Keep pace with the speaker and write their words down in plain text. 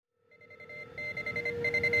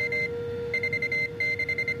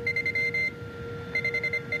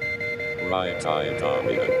Right eye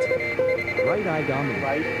dominant. Right eye dominant.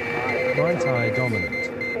 Right eye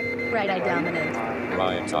dominant. Right eye dominant.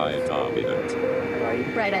 Right eye dominant.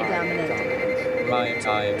 Right eye dominant. Right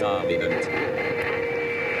eye dominant.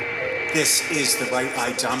 This is the Right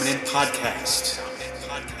Eye Dominant Podcast.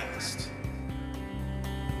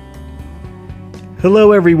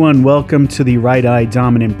 Hello, everyone. Welcome to the Right Eye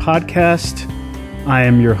Dominant Podcast. I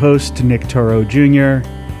am your host, Nick Toro Jr.,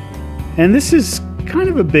 and this is kind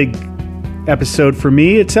of a big episode for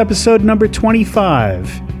me. It's episode number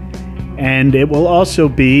 25, and it will also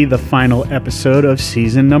be the final episode of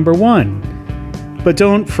season number 1. But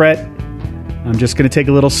don't fret, I'm just going to take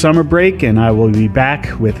a little summer break, and I will be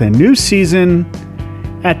back with a new season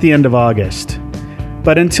at the end of August.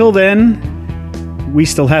 But until then, we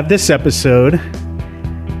still have this episode,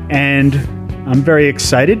 and I'm very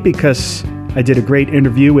excited because I did a great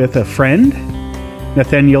interview with a friend,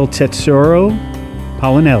 Nathaniel Tetsuro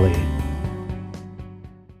Paolinelli.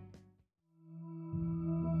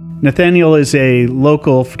 Nathaniel is a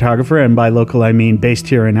local photographer, and by local I mean based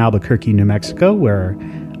here in Albuquerque, New Mexico, where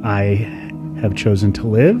I have chosen to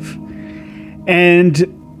live. And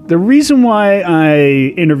the reason why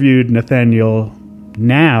I interviewed Nathaniel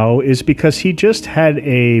now is because he just had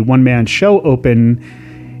a one-man show open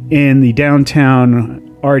in the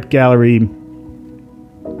downtown art gallery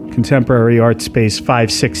contemporary art space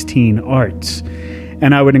 516 Arts.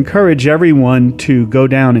 And I would encourage everyone to go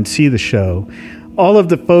down and see the show. All of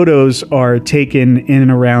the photos are taken in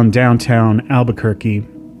and around downtown Albuquerque,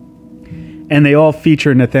 and they all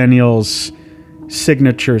feature Nathaniel's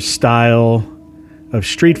signature style of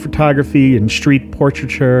street photography and street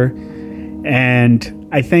portraiture. And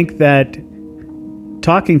I think that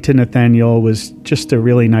talking to Nathaniel was just a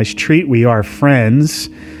really nice treat. We are friends,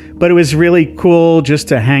 but it was really cool just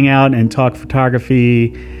to hang out and talk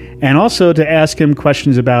photography, and also to ask him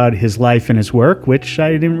questions about his life and his work, which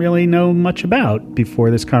I didn't really know much about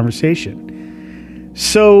before this conversation.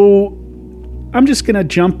 So I'm just going to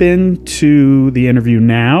jump into the interview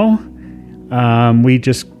now. We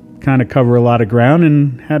just kind of cover a lot of ground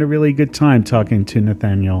and had a really good time talking to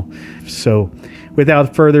Nathaniel. So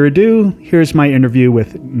without further ado, here's my interview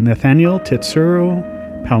with Nathaniel Tetsuro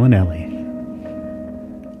Paolinelli.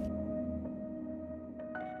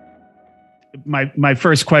 My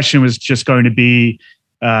first question was just going to be,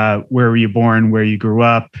 where were you born, where you grew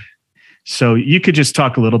up? So you could just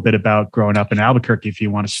talk a little bit about growing up in Albuquerque if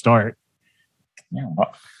you want to start. Yeah,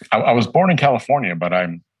 well, I was born in California, but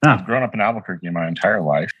I've grown up in Albuquerque my entire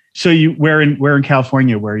life. So you where in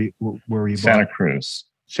California were you born? Santa Cruz.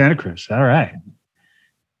 Santa Cruz. All right.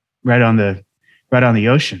 Right on the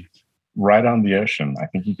ocean. Right on the ocean. I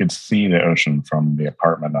think you could see the ocean from the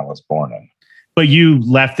apartment I was born in. But you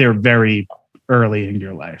left there very early in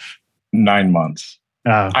your life. 9 months.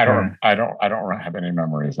 I don't Right. have any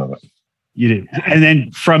memories of it. You did. And then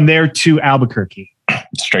from there to Albuquerque.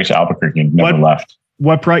 Straight to Albuquerque, never left.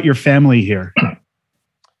 What brought your family here?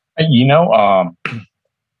 I'm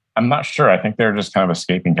not sure. I think they're just kind of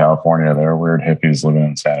escaping California. They're weird hippies living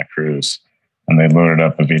in Santa Cruz. And they loaded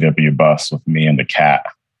up a VW bus with me and the cat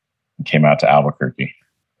and came out to Albuquerque.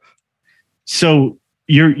 So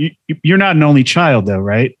you're not an only child, though,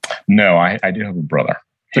 right? No, I do have a brother.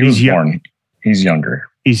 But he's young. He's younger.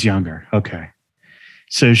 He's younger. Okay.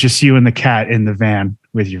 So it's just you and the cat in the van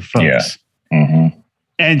with your folks. Yeah. Mm-hmm.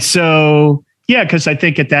 And so, yeah, because I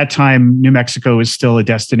think at that time, New Mexico is still a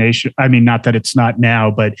destination. I mean, not that it's not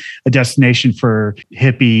now, but a destination for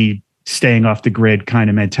hippie, staying off the grid kind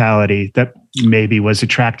of mentality that maybe was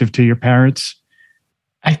attractive to your parents.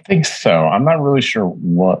 I think so. I'm not really sure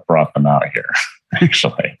what brought them out here,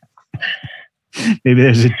 actually. Maybe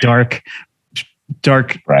there's a dark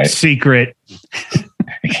right. secret.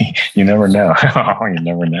 You never know. You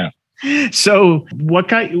never know. So what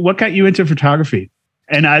got you into photography?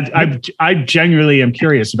 And I genuinely am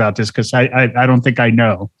curious about this because I don't think I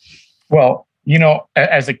know. Well,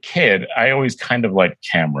 as a kid, I always kind of liked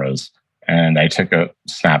cameras and I took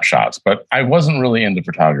snapshots, but I wasn't really into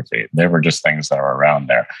photography. They were just things that were around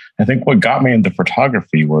there. I think what got me into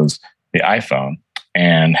photography was the iPhone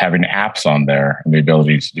and having apps on there and the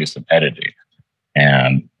ability to do some editing.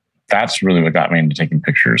 And that's really what got me into taking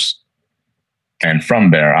pictures. And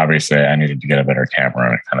from there, obviously, I needed to get a better camera,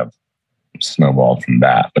 and it kind of snowballed from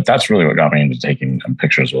that. But that's really what got me into taking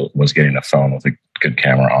pictures was getting a phone with a good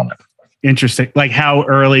camera on it. Interesting. Like how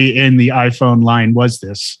early in the iPhone line was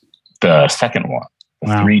this? The second one, the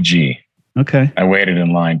wow. 3G. Okay. I waited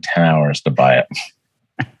in line 10 hours to buy it.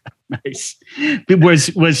 Nice.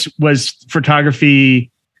 Was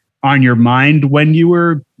photography on your mind when you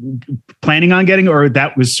were planning on getting, or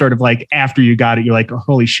that was sort of like after you got it, you're like, oh,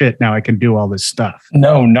 holy shit, now I can do all this stuff?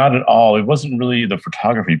 No, not at all. It wasn't really the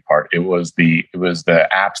photography part. It was the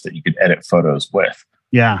apps that you could edit photos with.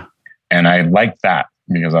 Yeah. And I liked that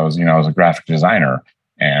because I was a graphic designer.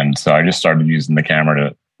 And so I just started using the camera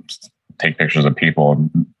to take pictures of people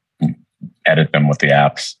and edit them with the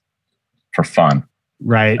apps for fun.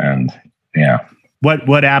 Right. And yeah. What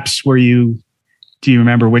apps were you, do you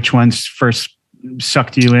remember which ones first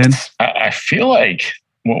sucked you in? I feel like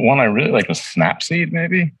one I really liked was Snapseed,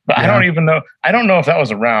 maybe. But Yeah. I don't even know. I don't know if that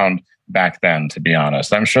was around back then, to be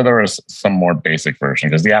honest. I'm sure there was some more basic version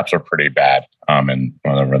because the apps are pretty bad in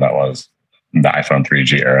whatever that was, the iPhone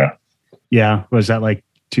 3G era. Yeah. Was that like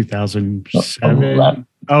 2007? 11.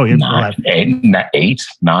 Oh, yeah. 8,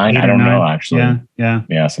 9. I don't know, actually.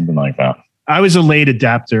 Yeah. Something like that. I was a late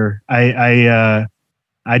adapter. I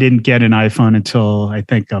didn't get an iPhone until I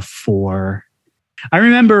think a 4. I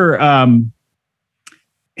remember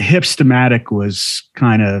Hipstamatic was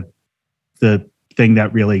kind of the thing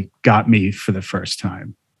that really got me for the first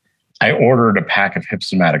time. I ordered a pack of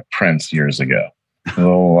Hipstamatic prints years ago.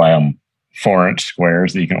 Little 4-inch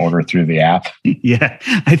squares that you can order through the app. Yeah,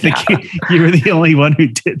 I think you were the only one who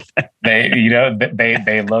did that.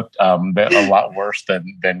 They looked a lot worse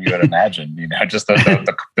than you would imagine. Just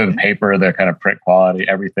the paper, the kind of print quality,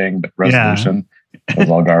 everything, the resolution was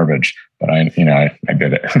all garbage. But I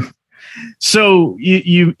did it. So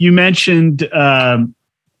you mentioned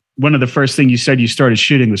one of the first things you said you started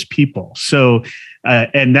shooting was people. So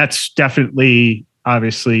and that's definitely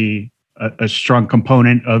obviously a strong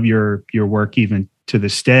component of your work even to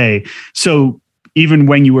this day. So even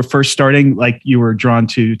when you were first starting, like you were drawn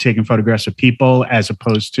to taking photographs of people as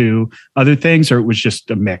opposed to other things, or it was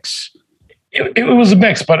just a mix? It was a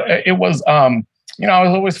mix, but it was, I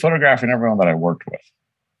was always photographing everyone that I worked with,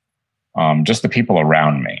 just the people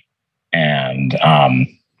around me. And I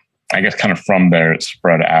guess kind of from there, it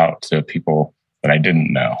spread out to people that I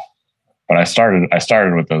didn't know. But I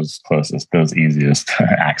started with those closest, those easiest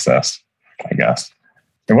access, I guess.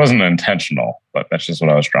 It wasn't intentional, but that's just what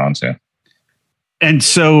I was drawn to. And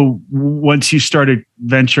so once you started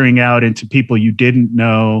venturing out into people you didn't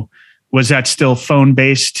know, was that still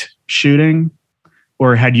phone-based shooting,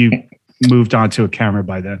 or had you moved on to a camera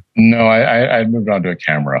by then? No, I moved on to a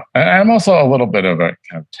camera. I'm also a little bit of a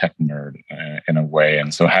kind of tech nerd in a way.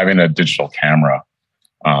 And so having a digital camera,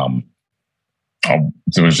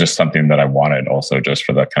 it was just something that I wanted also just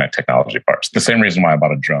for the kind of technology parts. The same reason why I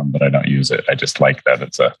bought a drone, but I don't use it. I just like that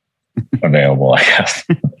it's available, I guess.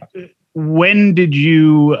 When did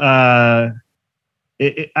you, I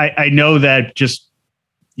know that just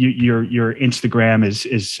your Instagram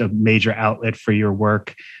is a major outlet for your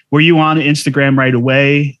work. Were you on Instagram right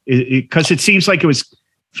away? Because it seems like it was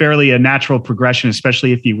fairly a natural progression,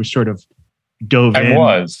 especially if you were sort of dove in. I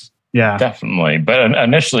was. Yeah, definitely. But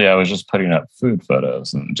initially I was just putting up food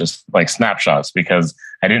photos and just like snapshots because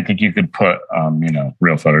I didn't think you could put,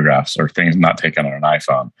 real photographs or things not taken on an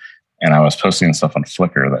iPhone. And I was posting stuff on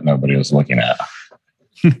Flickr that nobody was looking at.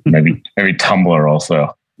 maybe Tumblr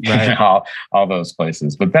also. Right. all those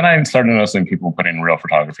places. But then I started noticing people putting real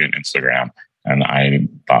photography on Instagram. And I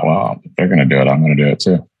thought, well, if they're going to do it, I'm going to do it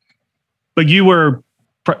too. But you were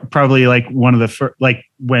probably like one of the like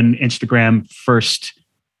when Instagram first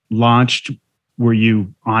launched, were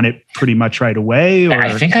you on it pretty much right away? Or?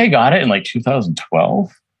 I think I got it in like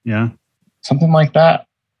 2012. Yeah. Something like that.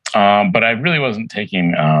 But I really wasn't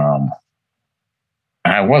taking, I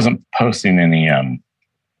wasn't posting any,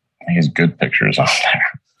 these good pictures on there.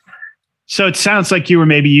 So it sounds like you were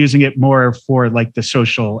maybe using it more for like the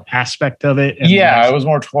social aspect of it. Yeah, it was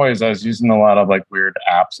more toys. I was using a lot of like weird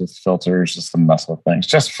apps with filters just to mess with things,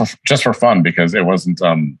 just for fun, because it wasn't.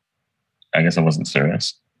 I guess it wasn't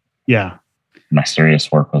serious. Yeah, my serious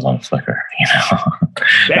work was on Flickr.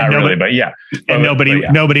 Not really, but yeah. And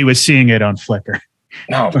nobody was seeing it on Flickr.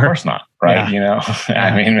 No, of course not. Right? Yeah.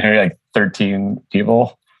 I mean, maybe like 13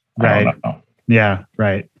 people. Right. I don't know. Yeah.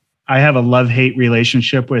 Right. I have a love-hate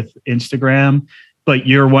relationship with Instagram, but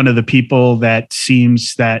you're one of the people that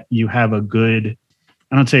seems that you have I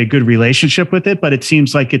don't say a good relationship with it, but it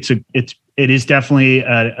seems like it is definitely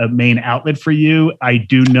a main outlet for you. I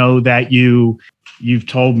do know that you've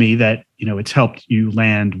told me that, it's helped you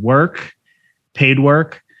land work, paid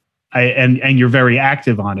work, and you're very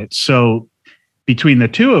active on it. So between the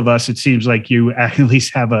two of us, it seems like you at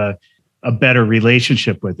least have a better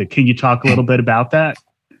relationship with it. Can you talk a little bit about that?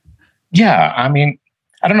 Yeah, I mean,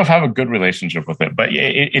 I don't know if I have a good relationship with it, but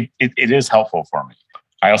it is helpful for me.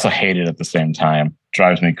 I also hate it at the same time.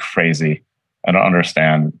 Drives me crazy. I don't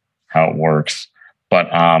understand how it works. But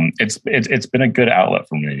it's been a good outlet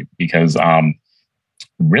for me because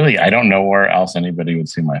really I don't know where else anybody would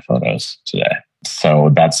see my photos today.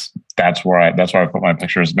 So that's where I put my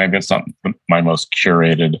pictures. Maybe it's not my most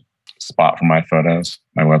curated spot for my photos.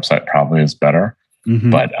 My website probably is better,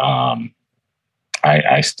 but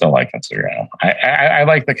I still like Instagram. I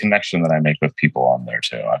like the connection that I make with people on there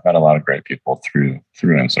too. I've met a lot of great people through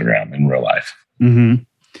Instagram in real life. Mm-hmm.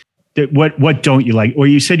 What don't you like? Or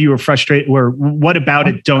you said you were frustrated. Or what about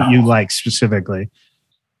it don't you like specifically?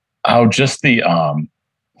 Oh, just the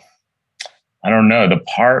I don't know, the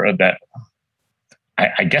part of that.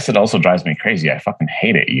 I guess it also drives me crazy. I fucking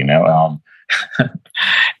hate it, you know.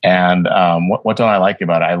 And what don't I like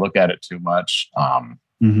about it? I look at it too much.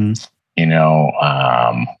 You know,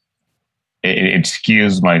 it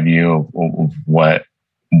skews my view of what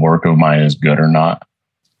work of mine is good or not.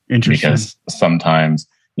 Interesting. Because sometimes,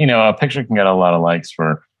 you know, a picture can get a lot of likes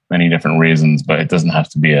for many different reasons, but it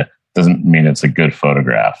doesn't mean it's a good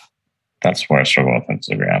photograph. That's where I struggle with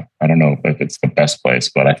Instagram. I don't know if it's the best place,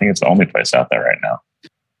 but I think it's the only place out there right now.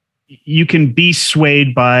 You can be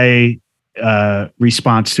swayed by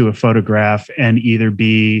response to a photograph and either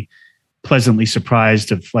be pleasantly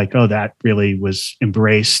surprised of like, oh, that really was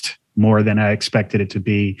embraced more than I expected it to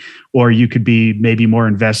be. Or you could be maybe more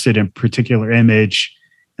invested in a particular image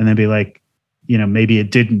and then be like, you know, maybe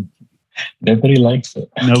it didn't. Nobody likes it.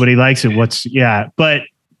 Nobody likes it. But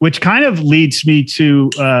which kind of leads me to,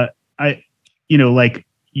 like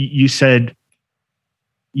you said,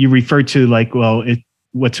 you referred to like, well,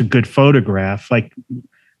 what's a good photograph? Like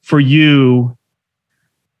for you,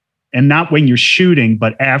 and not when you're shooting,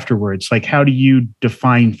 but afterwards, like how do you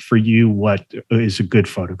define for you what is a good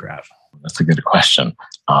photograph? That's a good question.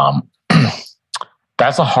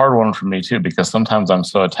 That's a hard one for me too, because sometimes I'm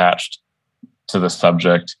so attached to the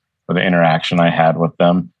subject or the interaction I had with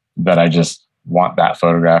them that I just want that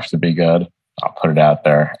photograph to be good. I'll put it out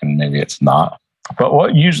there and maybe it's not. But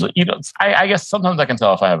what usually, you know, I guess sometimes I can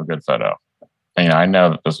tell if I have a good photo. And, you know, I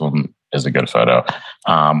know that this one is a good photo.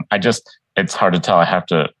 It's hard to tell.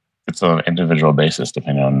 It's an individual basis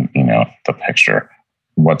depending on, you know, the picture,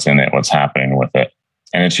 what's in it, what's happening with it.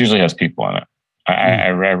 And it usually has people in it. I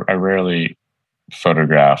rarely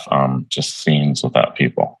photograph just scenes without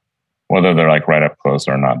people, whether they're like right up close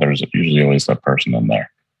or not. There's usually always that person in there.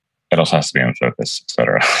 It also has to be in focus,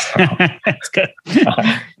 etc. That's good.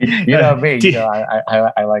 You know me. You know,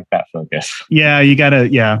 I like that focus. Yeah, you gotta.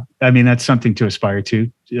 Yeah, I mean that's something to aspire to.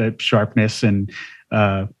 Sharpness and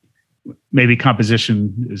maybe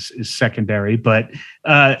composition is secondary. But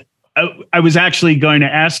I was actually going to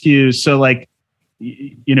ask you. So, like,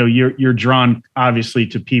 you know, you're drawn obviously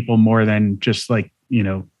to people more than just like, you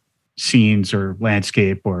know, scenes or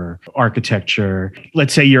landscape or architecture.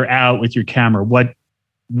 Let's say you're out with your camera. What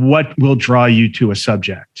will draw you to a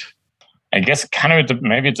subject? I guess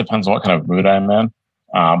maybe it depends on what kind of mood I'm in.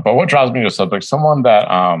 But what draws me to a subject? Someone that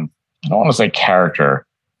I don't want to say character,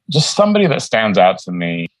 just somebody that stands out to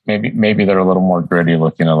me. Maybe they're a little more gritty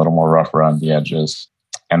looking, a little more rough around the edges,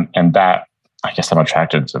 and that I guess I'm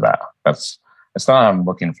attracted to that. It's not I'm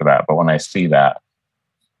looking for that, but when I see that,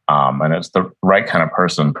 and it's the right kind of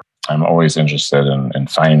person, I'm always interested in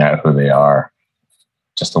finding out who they are.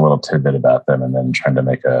 Just a little tidbit about them, and then trying to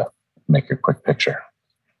make a quick picture.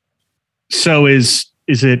 So is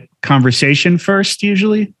it conversation first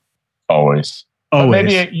usually? Always. But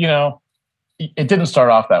maybe, you know, it didn't start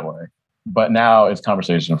off that way, but now it's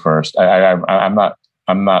conversation first. I'm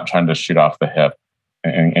not trying to shoot off the hip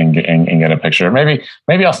and get a picture.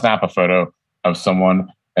 Maybe I'll snap a photo of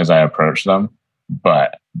someone as I approach them,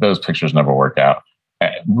 but those pictures never work out.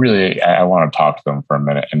 Really, I want to talk to them for a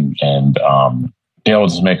minute and be able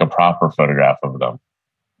to make a proper photograph of them,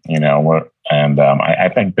 you know. And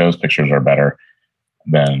I think those pictures are better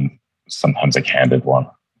than sometimes a candid one.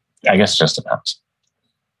 I guess it just depends.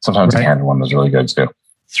 Sometimes a candid one is really good too.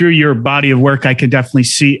 Through your body of work, I could definitely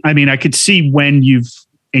see. I mean, I could see when you've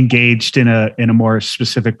engaged in a more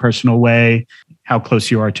specific personal way, how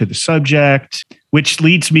close you are to the subject, which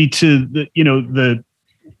leads me to the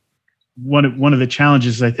one of the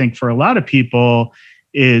challenges I think for a lot of people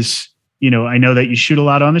is, you know, I know that you shoot a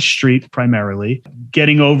lot on the street primarily.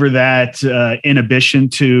 Getting over that inhibition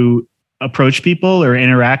to approach people or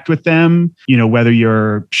interact with them, you know, whether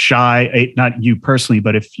you're shy, not you personally,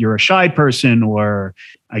 but if you're a shy person or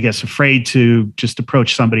I guess afraid to just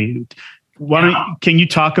approach somebody. Can you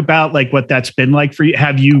talk about like what that's been like for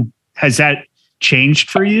you? Has that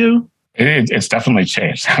changed for you? It's definitely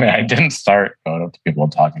changed. I mean, I didn't start going up to people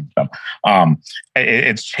and talking to them.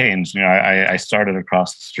 It's changed. You know, I started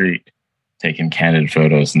across the street taking candid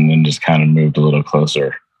photos and then just kind of moved a little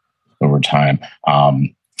closer over time.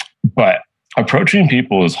 But approaching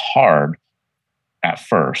people is hard at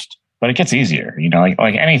first, but it gets easier.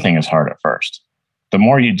 Like anything is hard at first. The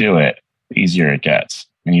more you do it, the easier it gets.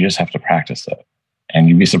 And you just have to practice it. And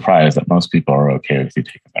you'd be surprised that most people are okay with you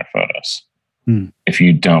taking their photos if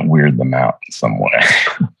you don't weird them out in some way.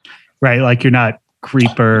 Right. Like you're not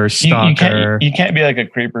creeper, stalker. You can't be like a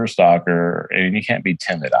creeper, stalker, and you can't be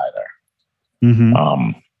timid either.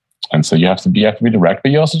 Mm-hmm. And so you have to be direct,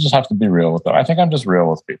 but you also just have to be real with them. I think I'm just real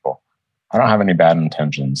with people. I don't have any bad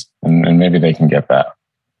intentions, and maybe they can get that.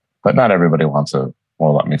 But not everybody will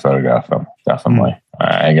let me photograph them. Definitely.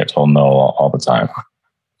 I get told no all the time.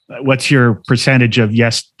 What's your percentage of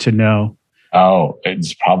yes to no? Oh,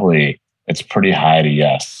 it's pretty high to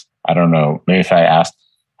yes. I don't know. Maybe if I asked,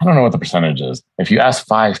 I don't know what the percentage is. If you ask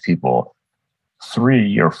 5 people,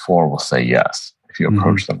 3 or 4 will say yes if you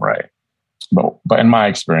approach them right. But in my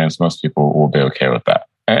experience, most people will be okay with that.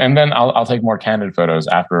 And then I'll take more candid photos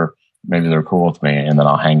after maybe they're cool with me, and then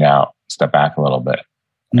I'll hang out, step back a little bit,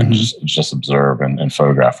 and just observe and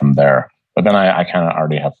photograph from there. But then I kind of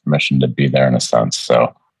already have permission to be there in a sense,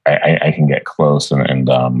 so I can get close and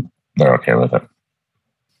they're okay with it.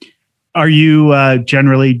 Are you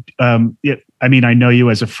generally? I mean, I know you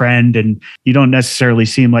as a friend, and you don't necessarily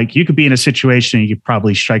seem like you could be in a situation and you could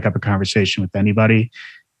probably strike up a conversation with anybody.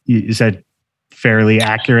 Is that fairly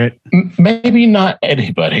accurate? Maybe not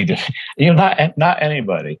anybody, not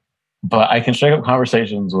anybody, but I can strike up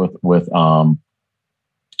conversations with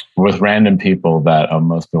random people that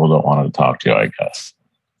most people don't want to talk to, I guess.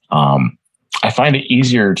 I find it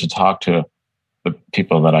easier to talk to the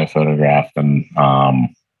people that I photograph than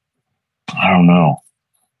I don't know,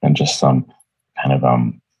 than just some kind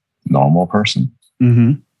of normal person.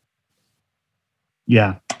 Mm-hmm.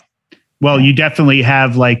 Yeah. Well, you definitely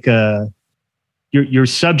have like your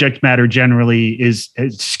subject matter generally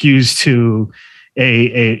skews to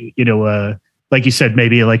a like you said,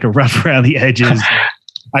 maybe like a rough around the edges.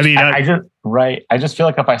 I mean, I just feel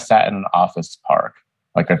like if I sat in an office park,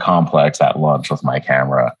 like a complex at lunch with my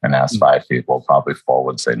camera and asked 5 people, probably 4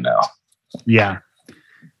 would say no. Yeah.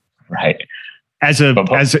 Right. But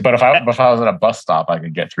if I was at a bus stop, I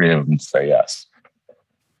could get 3 of them to say yes.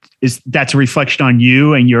 That's a reflection on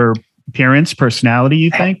you and your appearance, personality,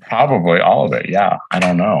 you think? Probably all of it. Yeah. I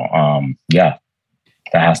don't know. Yeah.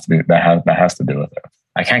 That has to do with it.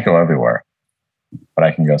 I can't go everywhere, but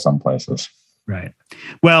I can go some places. Right.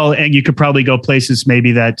 Well, and you could probably go places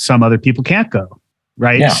maybe that some other people can't go.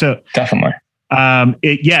 Right. Yeah, so definitely.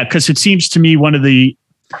 Because it seems to me one of the,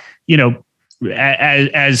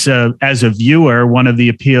 as a viewer, one of the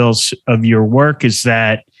appeals of your work is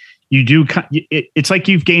that you do. It's like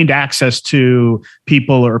you've gained access to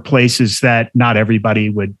people or places that not everybody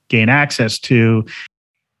would gain access to.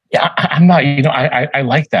 Yeah, I'm not. I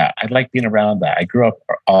like that. I like being around that. I grew up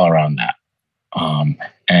all around that,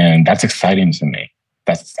 and that's exciting to me.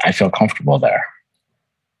 I feel comfortable there,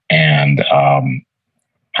 and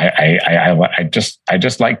I just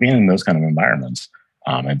like being in those kind of environments.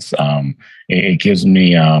 It gives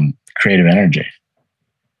me creative energy.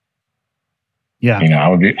 Yeah,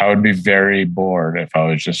 I would be very bored if I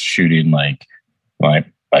was just shooting like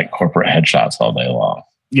corporate headshots all day long.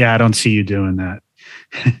 Yeah, I don't see you doing that.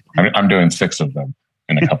 I'm doing 6 of them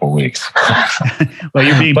in a couple of weeks. Well,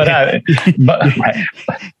 you're being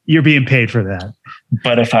you're being paid for that.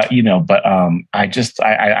 But if I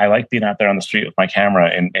like being out there on the street with my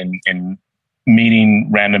camera and meeting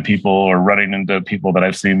random people or running into people that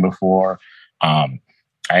I've seen before.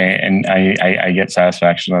 I get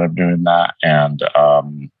satisfaction out of doing that, and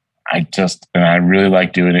I really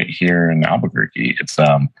like doing it here in Albuquerque. It's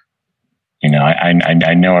I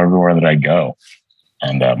know everywhere that I go,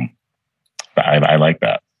 and I like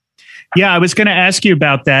that. Yeah, I was going to ask you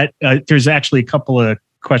about that. There's actually a couple of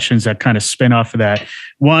questions that kind of spin off of that.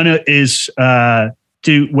 One is,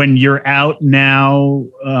 when you're out now,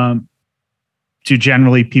 do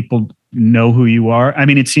generally people know who you are? I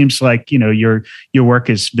mean, it seems like your work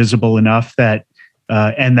is visible enough that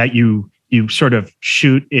and that you sort of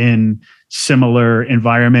shoot in similar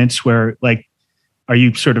environments where, like, are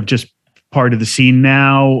you sort of just part of the scene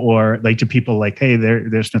now, or like do people like, hey,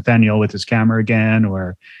 there's Nathaniel with his camera again?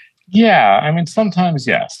 Or yeah, I mean, sometimes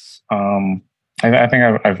yes. I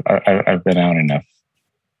think I've been out enough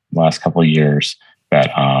the last couple of years that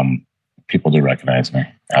people do recognize me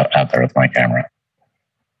out there with my camera.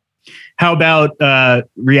 How about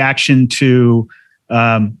reaction to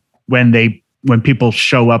when people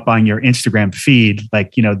show up on your Instagram feed,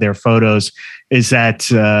 like, their photos? Is that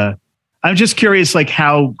I'm just curious, like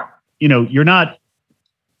how, you're not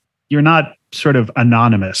sort of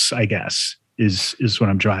anonymous, I guess. is what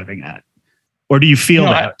I'm driving at. Or do you feel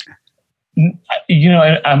that? Am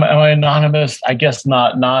I anonymous? I guess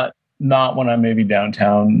not when I'm maybe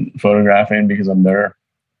downtown photographing, because I'm there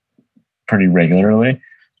pretty regularly.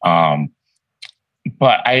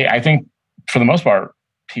 But I think for the most part,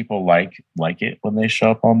 people like it when they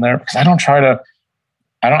show up on there, because I don't try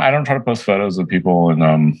to post photos of people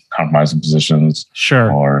in compromising positions,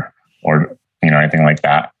 sure, or anything like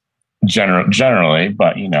that. Generally,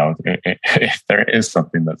 but if there is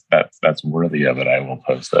something that's worthy of it, I will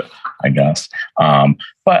post it, I guess.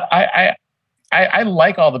 But I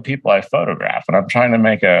like all the people I photograph, and I'm trying to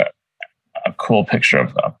make a cool picture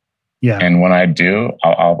of them. Yeah. And when I do,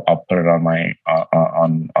 I'll put it on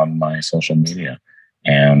my social media,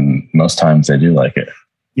 and most times they do like it.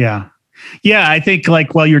 Yeah. Yeah. I think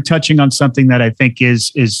you're touching on something that I think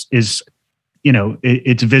is it's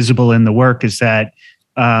visible in the work, is that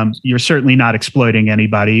you're certainly not exploiting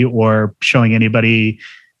anybody or showing anybody.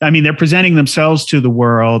 I mean, they're presenting themselves to the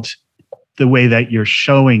world the way that you're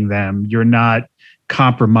showing them. You're not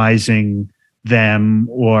compromising them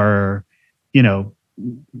or,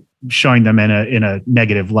 showing them in a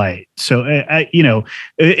negative light. So,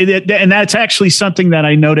 and that's actually something that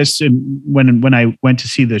I noticed when I went to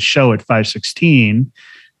see the show at 516,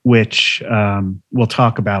 which we'll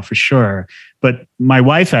talk about for sure. But my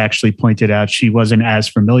wife actually pointed out she wasn't as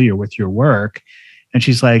familiar with your work. And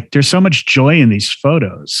she's like, there's so much joy in these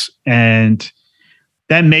photos. And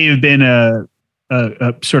that may have been a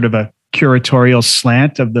sort of a curatorial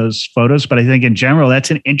slant of those photos. But I think in general,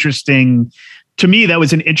 that's an interesting, to me, that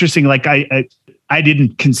was an interesting, I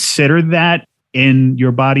didn't consider that in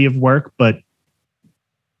your body of work, but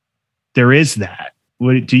there is that.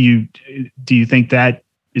 What do you think that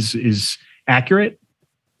is accurate?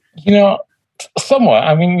 Somewhat.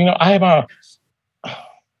 I mean, I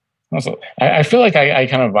feel like I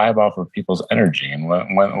kind of vibe off of people's energy, and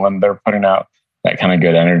when they're putting out that kind of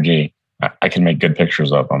good energy, I can make good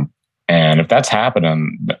pictures of them. And if that's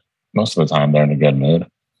happening, most of the time they're in a good mood.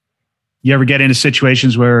 You ever get into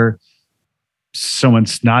situations where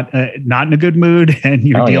someone's not in a good mood and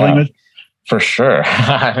you're dealing with? For sure.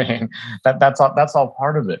 I mean, that's all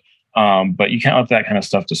part of it. But you can't let that kind of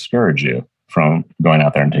stuff discourage you from going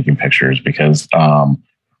out there and taking pictures, because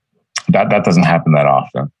that doesn't happen that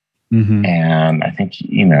often. Mm-hmm. And I think, if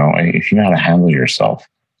you know how to handle yourself,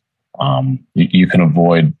 you can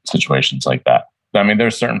avoid situations like that. I mean,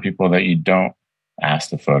 there's certain people that you don't ask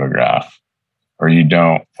to photograph, or you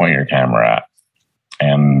don't point your camera at.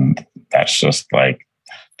 And that's just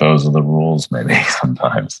those are the rules, maybe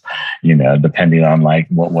sometimes, depending on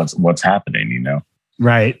what's happening,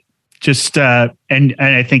 Right. Just, and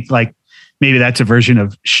I think maybe that's a version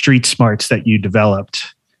of street smarts that you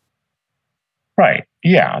developed. Right.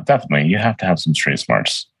 Yeah, definitely. You have to have some street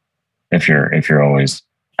smarts if you're always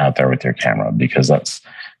out there with your camera, because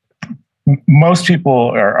most people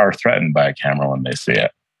are threatened by a camera when they see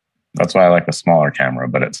it. That's why I like a smaller camera,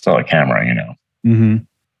 but it's still a camera, Mm-hmm.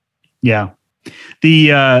 Yeah.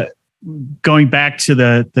 The going back to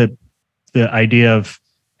the idea of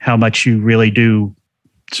how much you really do.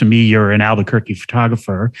 To me, you're an Albuquerque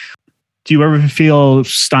photographer. Do you ever feel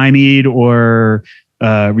stymied or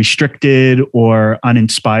restricted or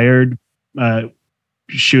uninspired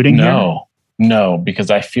shooting? No, because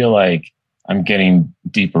I feel like I'm getting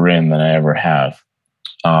deeper in than I ever have.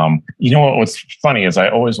 What's funny is I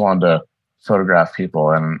always wanted to photograph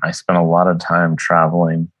people, and I spent a lot of time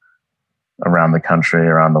traveling around the country,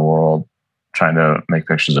 around the world, trying to make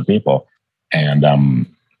pictures of people. And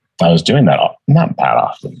I was doing that not that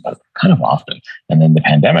often, but kind of often. And then the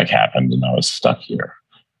pandemic happened, and I was stuck here.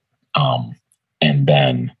 And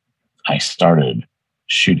then I started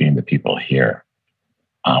shooting the people here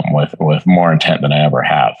with more intent than I ever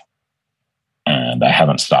have, and I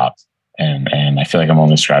haven't stopped. And I feel like I'm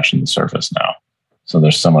only scratching the surface now. So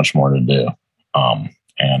there's so much more to do.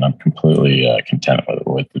 And I'm completely content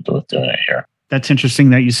with doing it here. That's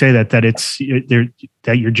interesting that you say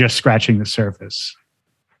that you're just scratching the surface.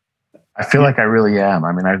 I feel like I really am.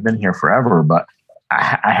 I mean, I've been here forever, but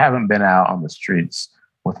I haven't been out on the streets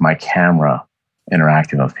with my camera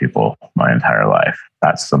interacting with people my entire life.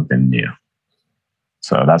 That's something new.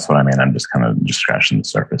 So that's what I mean. I'm just kind of just scratching the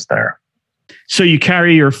surface there. So you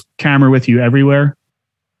carry your camera with you everywhere?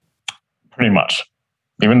 Pretty much.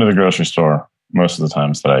 Even to the grocery store, most of the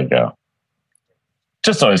times that I go.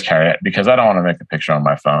 Just always carry it, because I don't want to make a picture on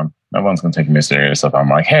my phone. No one's going to take me serious if I'm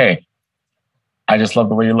like, hey, I just love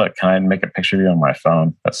the way you look. Can I make a picture of you on my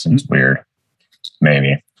phone? That seems weird.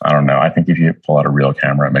 Maybe. I don't know. I think if you pull out a real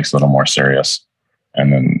camera, it makes it a little more serious.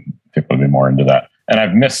 And then people will be more into that. And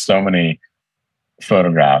I've missed so many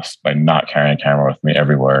photographs by not carrying a camera with me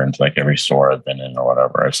everywhere into like every store I've been in or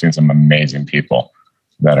whatever. I've seen some amazing people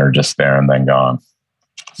that are just there and then gone.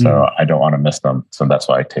 So I don't want to miss them. So that's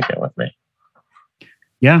why I take it with me.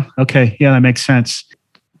 Yeah. Okay. Yeah, that makes sense.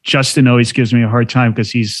 Justin always gives me a hard time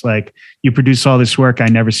because he's like, you produce all this work. I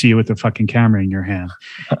never see you with a fucking camera in your hand.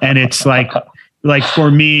 And it's like for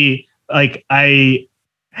me, like I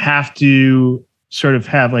have to sort of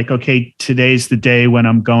have like, okay, today's the day when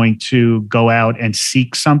I'm going to go out and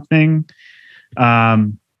seek something,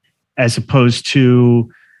 as opposed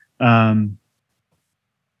to,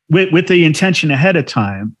 with the intention ahead of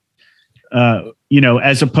time,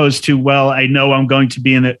 as opposed to, well, I know I'm going to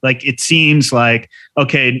be in it. Like, it seems like,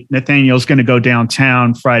 okay, Nathaniel's going to go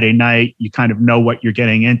downtown Friday night. You kind of know what you're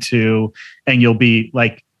getting into, and you'll be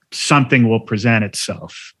like, something will present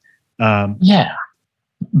itself. Yeah.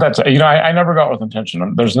 That's, I never go out with intention.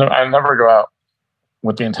 I never go out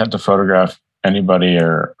with the intent to photograph anybody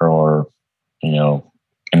or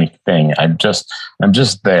anything. I'm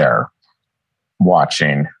just there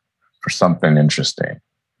watching for something interesting.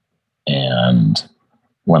 And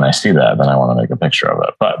when I see that, then I want to make a picture of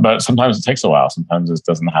it. But sometimes it takes a while. Sometimes it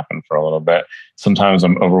doesn't happen for a little bit. Sometimes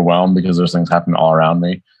I'm overwhelmed because there's things happening all around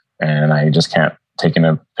me and I just can't take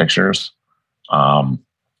any pictures.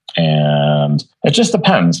 And it just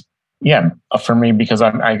depends. Yeah, for me, because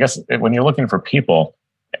I guess when you're looking for people,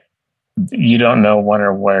 you don't know when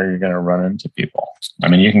or where you're going to run into people. I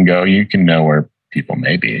mean, you can know where people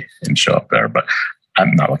may be and show up there, but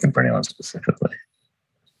I'm not looking for anyone specifically.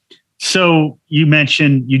 So you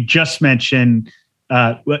just mentioned,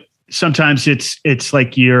 sometimes it's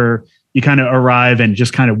like you kind of arrive and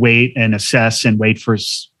just kind of wait and assess and wait for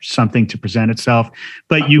something to present itself.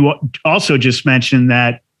 But you also just mentioned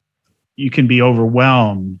that you can be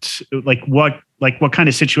overwhelmed. Like what kind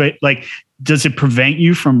of situation, like, does it prevent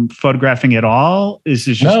you from photographing at all? Is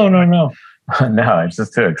it just No, it's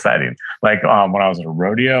just too exciting. Like when I was at a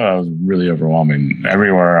rodeo, I was really overwhelming.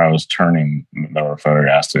 Everywhere I was turning, there were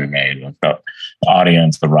photographs to be made with the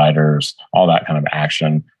audience, the riders, all that kind of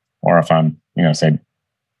action. Or if I'm, say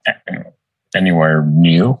anywhere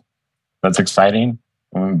new, that's exciting.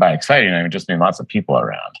 And by exciting, I just mean lots of people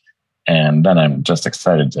around. And then I'm just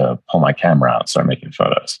excited to pull my camera out and start making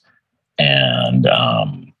photos. And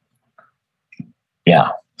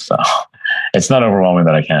so it's not overwhelming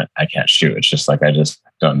that I can't shoot. It's just like I just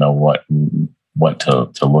don't know what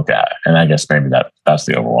to look at. And I guess maybe that's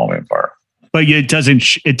the overwhelming part. But it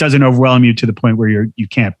doesn't overwhelm you to the point where you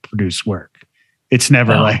can't produce work. It's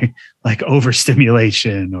never like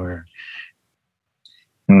overstimulation or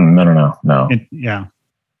no. Yeah.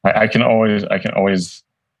 I can always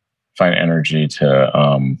find energy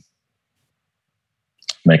to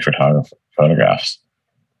make photographs.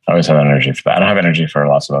 I always have energy for that. I don't have energy for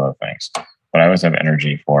lots of other things, but I always have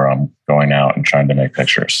energy for going out and trying to make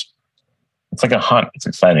pictures. It's like a hunt. It's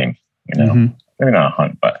exciting, Mm-hmm. Maybe not a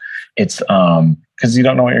hunt, but it's because you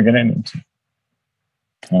don't know what you're getting into.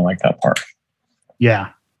 I like that part. Yeah.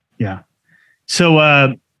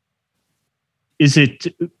 So, is it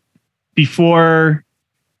before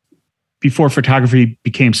photography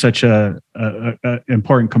became such a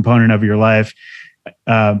important component of your life?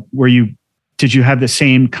 Did you have the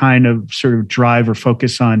same kind of sort of drive or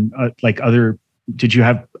focus on did you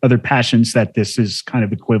have other passions that this is kind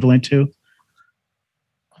of equivalent to?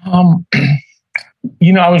 I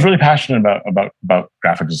was really passionate about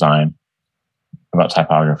graphic design, about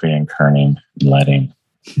typography and kerning, lighting,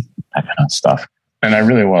 that kind of stuff. And I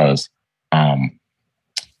really was.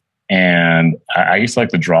 And I used to like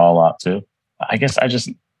to draw a lot too. I guess I just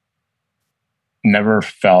never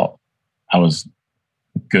felt I was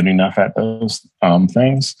good enough at those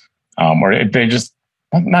things, or they just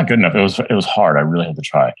not good enough. It was hard. I really had to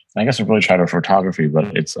try. And I guess I really tried with photography,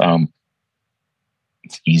 but it's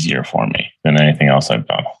easier for me than anything else I've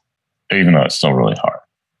done, even though it's still really hard.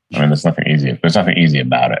 I mean, there's nothing easy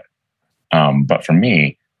about it. But for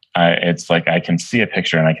me, it's like I can see a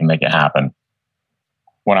picture and I can make it happen.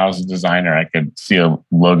 When I was a designer, I could see a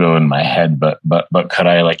logo in my head, but could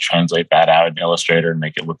I like translate that out in Illustrator and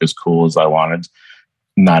make it look as cool as I wanted?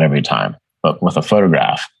 Not every time, but with a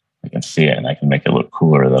photograph, I can see it and I can make it look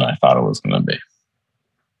cooler than I thought it was going to be.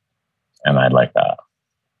 And I like that.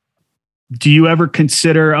 Do you ever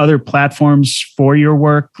consider other platforms for your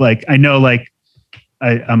work? Like, I know, like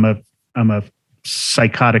I'm a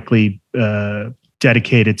psychotically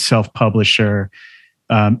dedicated self-publisher,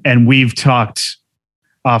 and we've talked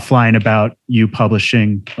offline about you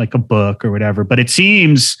publishing like a book or whatever. But it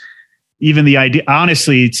seems even the idea,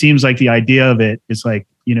 honestly, it seems like the idea of it is like,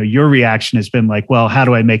 your reaction has been like, well, how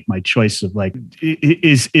do I make my choice of like,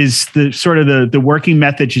 is the sort of the working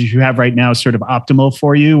methods you have right now sort of optimal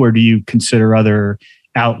for you, or do you consider other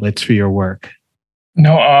outlets for your work?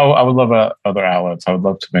 No, I would love other outlets. I would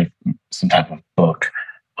love to make some type of book,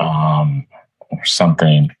 or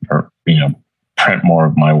something, or print more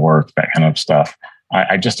of my work, that kind of stuff.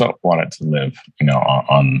 I just don't want it to live,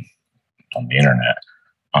 on the internet.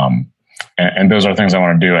 And those are things I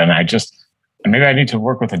want to do. And maybe I need to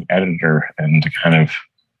work with an editor and to kind of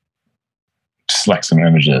select some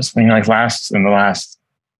images. In the last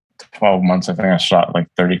 12 months, I think I shot like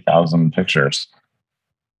 30,000 pictures.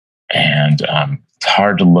 And it's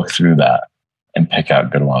hard to look through that and pick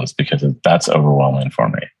out good ones because that's overwhelming for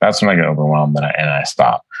me. That's when I get overwhelmed and I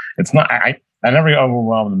stop. It's not, I never get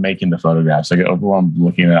overwhelmed making the photographs. I get overwhelmed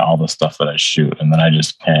looking at all the stuff that I shoot, and then I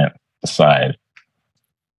just can't decide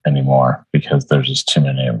anymore because there's just too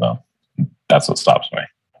many of them. That's what stops me.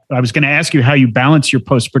 I was going to ask you how you balance your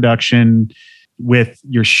post-production with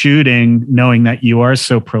your shooting, knowing that you are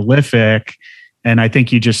so prolific. And I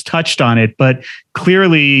think you just touched on it, but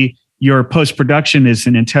clearly your post-production is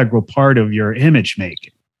an integral part of your image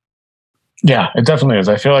making. Yeah, it definitely is.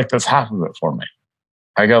 I feel like that's half of it for me.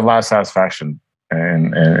 I get a lot of satisfaction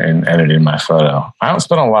in editing my photo. I don't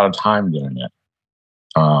spend a lot of time doing it.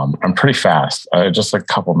 I'm pretty fast, just a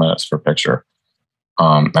couple minutes per picture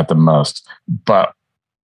at the most. But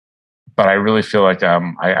I really feel like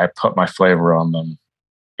I put my flavor on them,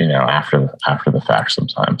 after the fact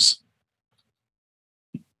sometimes.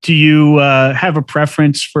 Do you have a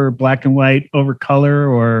preference for black and white over color,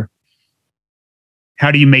 or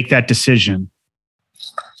how do you make that decision?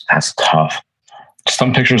 That's tough.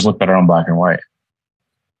 Some pictures look better on black and white.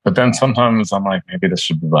 But then sometimes I'm like, maybe this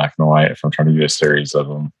should be black and white. If I'm trying to do a series of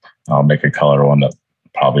them, I'll make a color one that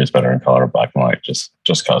probably is better in color, black and white, just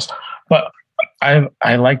cause. But I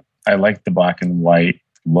like the black and white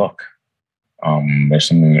look. There's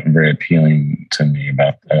something very appealing to me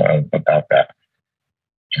about that,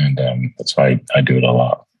 and that's why I do it a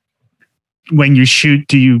lot. When you shoot,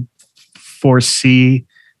 do you foresee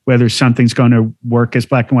whether something's going to work as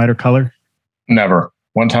black and white or color? Never.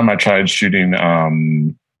 One time I tried shooting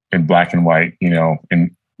in black and white,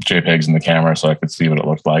 in JPEGs in the camera so I could see what it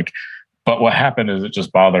looked like. But what happened is it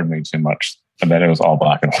just bothered me too much that it was all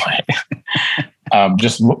black and white.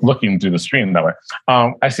 Just looking through the screen that way.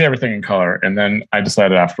 I see everything in color, and then I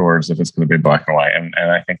decided afterwards if it's going to be black and white, and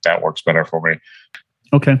I think that works better for me.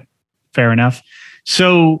 Okay, fair enough.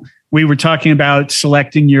 So we were talking about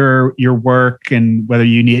selecting your work and whether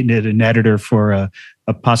you needed an editor for a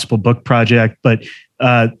possible book project, but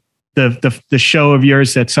the show of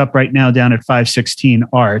yours that's up right now down at 516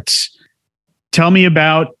 Arts. Tell me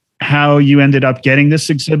about how you ended up getting this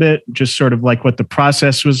exhibit, just sort of like what the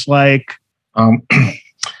process was like.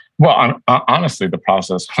 Well, honestly, the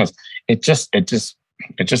process was it just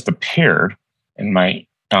appeared in my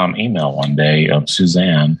email one day.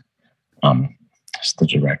 Suzanne, the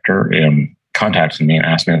director, contacted me and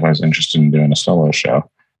asked me if I was interested in doing a solo show.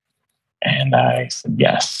 And I said,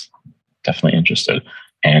 yes, definitely interested.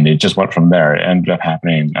 And it just went from there. It ended up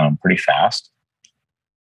happening pretty fast.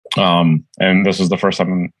 And this was the first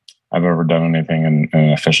time I've ever done anything in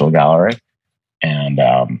an official gallery. And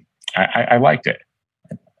I liked it.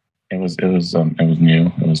 It was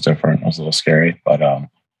new. It was different. It was a little scary, but it was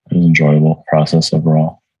an enjoyable process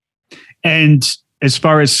overall. And as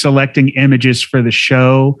far as selecting images for the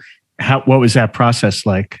show, what was that process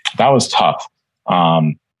like? That was tough.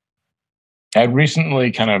 I'd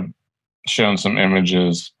recently kind of shown some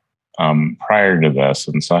images prior to this,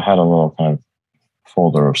 and so I had a little kind of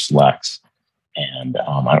folder of selects, and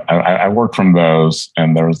I worked from those,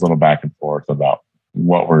 and there was a little back and forth about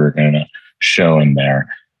what we were going to show in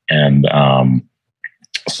there, and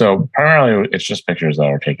so primarily it's just pictures that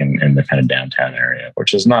are taken in the kind of downtown area,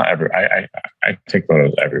 which is not I take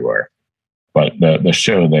photos everywhere, but the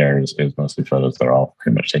show there is mostly photos that are all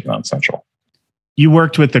pretty much taken on Central. You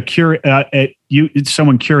worked with the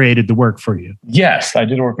someone curated the work for you. Yes, I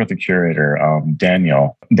did work with the curator,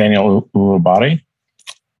 Daniel Ulubati.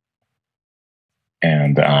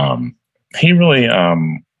 And he really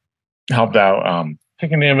helped out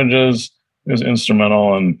picking the images. He was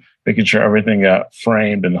instrumental in making sure everything got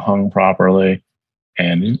framed and hung properly.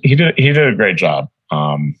 And he did a great job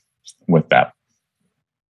with that.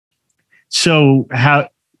 So how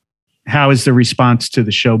has the response to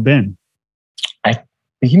the show been?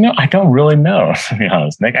 I don't really know, to be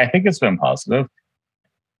honest, Nick. I think it's been positive.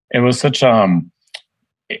 It was such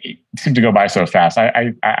it seemed to go by so fast.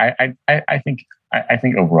 I think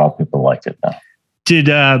overall people liked it though.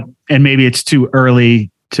 And maybe it's too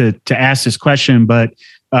early to ask this question, but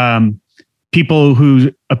people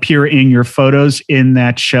who appear in your photos in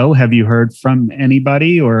that show? Have you heard from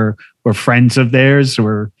anybody or friends of theirs,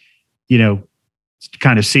 or,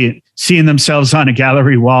 kind of seeing themselves on a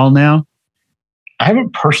gallery wall now? I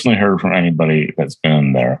haven't personally heard from anybody that's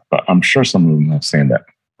been there, but I'm sure some of them have seen that.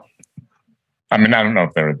 I mean, I don't know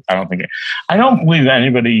if I don't believe that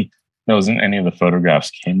anybody knows in any of the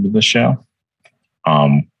photographs came to the show.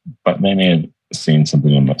 But they may have seen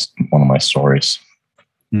something in one of my stories.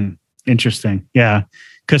 Interesting. Yeah.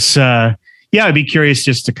 Cause, I'd be curious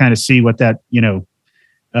just to kind of see what that,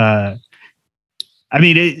 I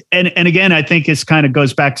mean, and again, I think it's kind of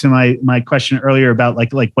goes back to my question earlier about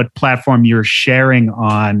like what platform you're sharing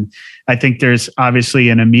on. I think there's obviously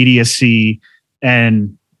an immediacy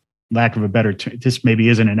and, lack of a better term, this maybe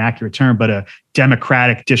isn't an accurate term, but a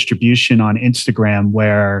democratic distribution on Instagram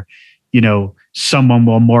where, someone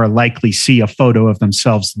will more likely see a photo of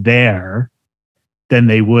themselves there than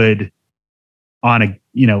they would on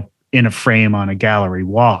in a frame on a gallery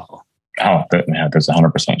wall. Oh, there's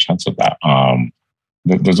 100% chance of that.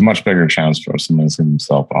 There's a much bigger chance for someone to see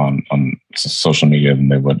themselves on social media than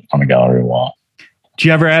they would on a gallery wall. Do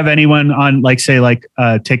you ever have anyone on,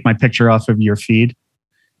 take my picture off of your feed?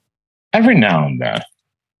 Every now and then.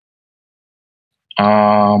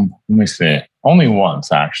 Let me see. Only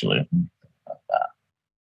once, actually.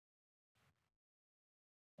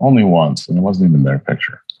 Only once, and it wasn't even their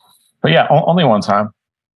picture. But yeah, only one time.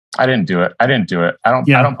 I didn't do it. I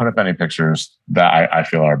don't put up any pictures that I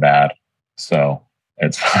feel are bad. So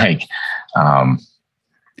it's like,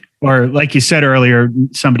 or like you said earlier,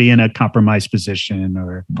 somebody in a compromised position,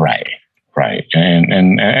 or right,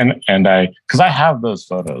 and because I have those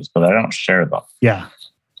photos, but I don't share them. Yeah,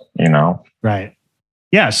 right.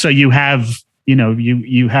 Yeah, so you have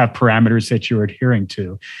you have parameters that you're adhering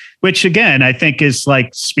to, which again I think is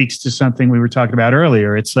speaks to something we were talking about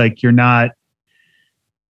earlier. It's like you're not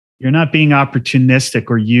being opportunistic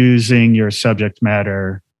or using your subject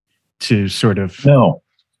matter to sort of... No,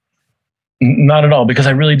 not at all. Because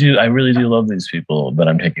I really do love these people that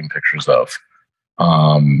I'm taking pictures of.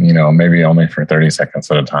 Maybe only for 30 seconds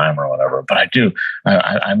at a time or whatever, but I do.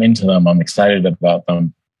 I'm into them. I'm excited about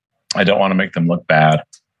them. I don't want to make them look bad,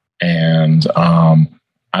 and I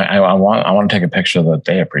want to take a picture that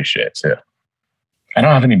they appreciate too. I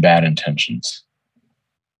don't have any bad intentions,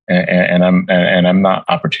 and I'm not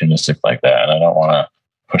opportunistic like that. And I don't want to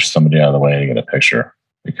push somebody out of the way to get a picture,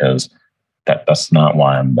 because that's not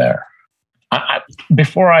why I'm there.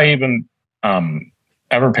 Before I even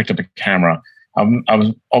ever picked up a camera, I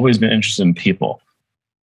was always been interested in people,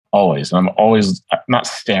 always. And I'm always not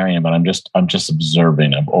staring, but I'm just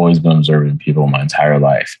observing. I've always been observing people my entire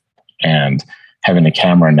life, and having a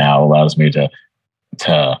camera now allows me to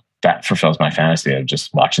that fulfills my fantasy of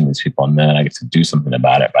just watching these people, and then I get to do something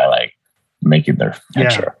about it by making their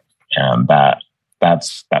picture, and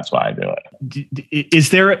that's why I do it.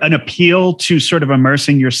 Is there an appeal to sort of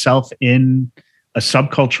immersing yourself in a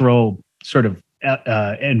subcultural sort of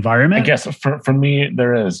environment? I guess for me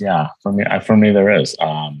there is. Yeah, for me there is.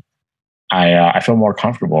 I feel more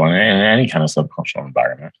comfortable in any kind of subcultural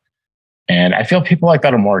environment, and I feel people like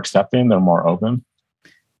that are more accepting. They're more open.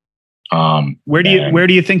 Where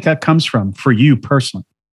do you think that comes from for you personally?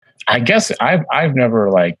 I guess I've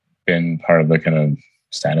never been part of the kind of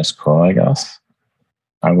status quo. I guess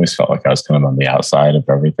I always felt like I was kind of on the outside of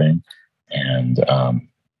everything, and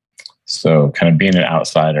so kind of being an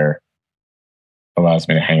outsider allows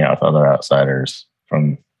me to hang out with other outsiders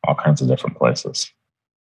from all kinds of different places.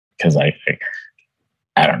 Because I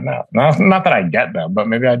don't know, not that I get them, but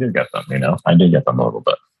maybe I do get them. I do get them a little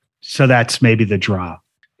bit. So that's maybe the draw.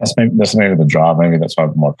 That's maybe the draw. Maybe that's why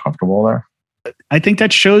I'm more comfortable there. I think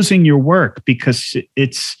that shows in your work, because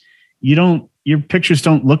your pictures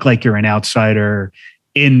don't look like you're an outsider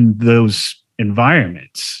in those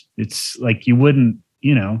environments. It's like you wouldn't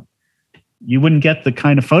get the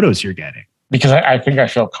kind of photos you're getting. Because I think I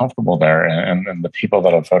feel comfortable there, and the people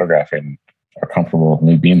that I'm photographing are comfortable with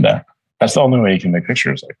me being there. That's the only way you can make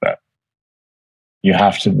pictures like that. You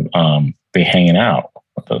have to be hanging out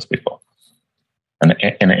with those people, and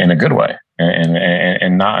in a good way,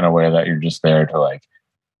 and not in a way that you're just there to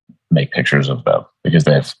make pictures of them because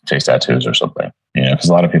they have face tattoos or something. Because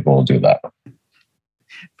a lot of people will do that.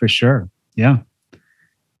 For sure. Yeah.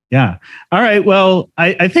 Yeah. All right. Well,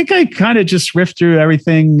 I think I kind of just riffed through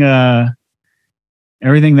everything that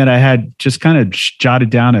I had, just kind of jotted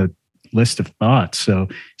down a list of thoughts. So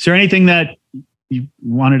is there anything that you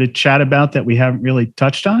wanted to chat about that we haven't really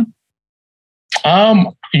touched on?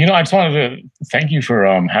 I just wanted to thank you for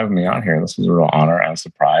having me on here. This was a real honor and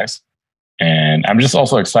surprise. And I'm just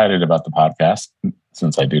also excited about the podcast.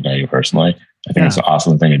 since I do know you personally. I think it's an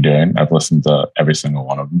awesome thing you're doing. I've listened to every single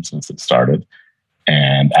one of them since it started.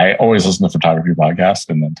 And I always listen to photography podcasts,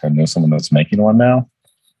 and then to know someone that's making one now,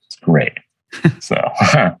 it's great. So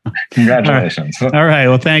congratulations. All right.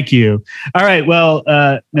 Well, thank you. All right. Well,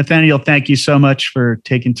 Nathaniel, thank you so much for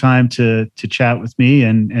taking time to chat with me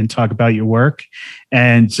and talk about your work.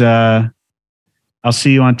 And I'll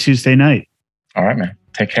see you on Tuesday night. All right, man.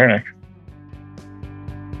 Take care, Nick.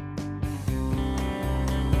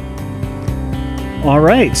 All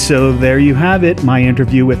right, so there you have it, my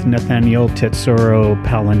interview with Nathaniel Tetsuro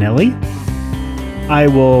Paolinelli. I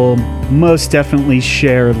will most definitely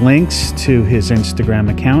share links to his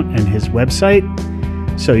Instagram account and his website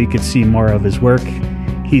so you could see more of his work.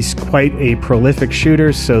 He's quite a prolific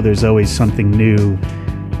shooter, so there's always something new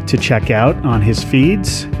to check out on his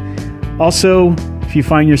feeds. Also, if you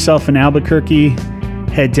find yourself in Albuquerque,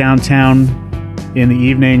 head downtown in the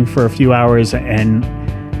evening for a few hours and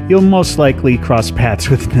you'll most likely cross paths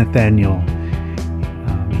with Nathaniel.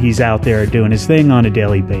 He's out there doing his thing on a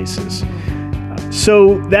daily basis.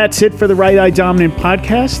 So that's it for the Right Eye Dominant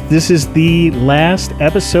podcast. This is the last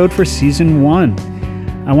episode for season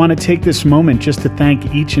 1. I want to take this moment just to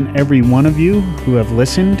thank each and every one of you who have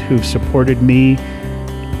listened, who've supported me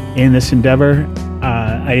in this endeavor.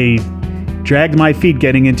 I dragged my feet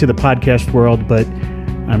getting into the podcast world, but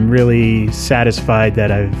I'm really satisfied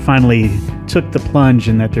that I finally took the plunge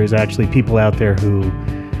and that there's actually people out there who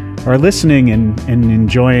are listening and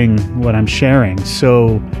enjoying what I'm sharing.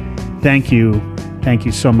 So thank you. Thank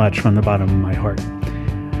you so much from the bottom of my heart.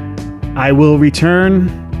 I will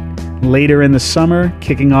return later in the summer,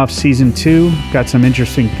 kicking off season 2. Got some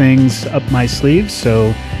interesting things up my sleeves,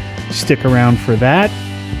 so stick around for that.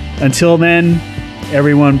 Until then,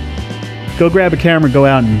 everyone, go grab a camera, go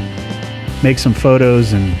out and make some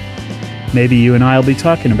photos, and maybe you and I will be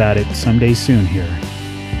talking about it someday soon here.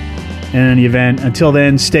 In any event, until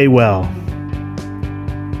then, stay well.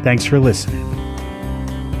 Thanks for listening.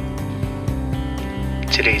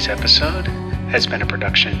 Today's episode has been a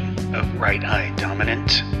production of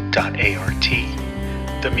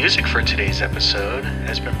RightEyeDominant.art. The music for today's episode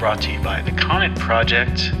has been brought to you by The Comet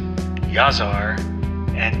Project, Yazar,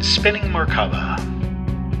 and Spinning Merkaba.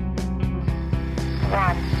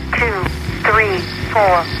 1, 2, 3,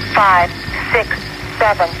 4, 5, 6,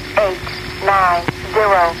 7, 8, 9,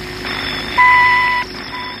 0.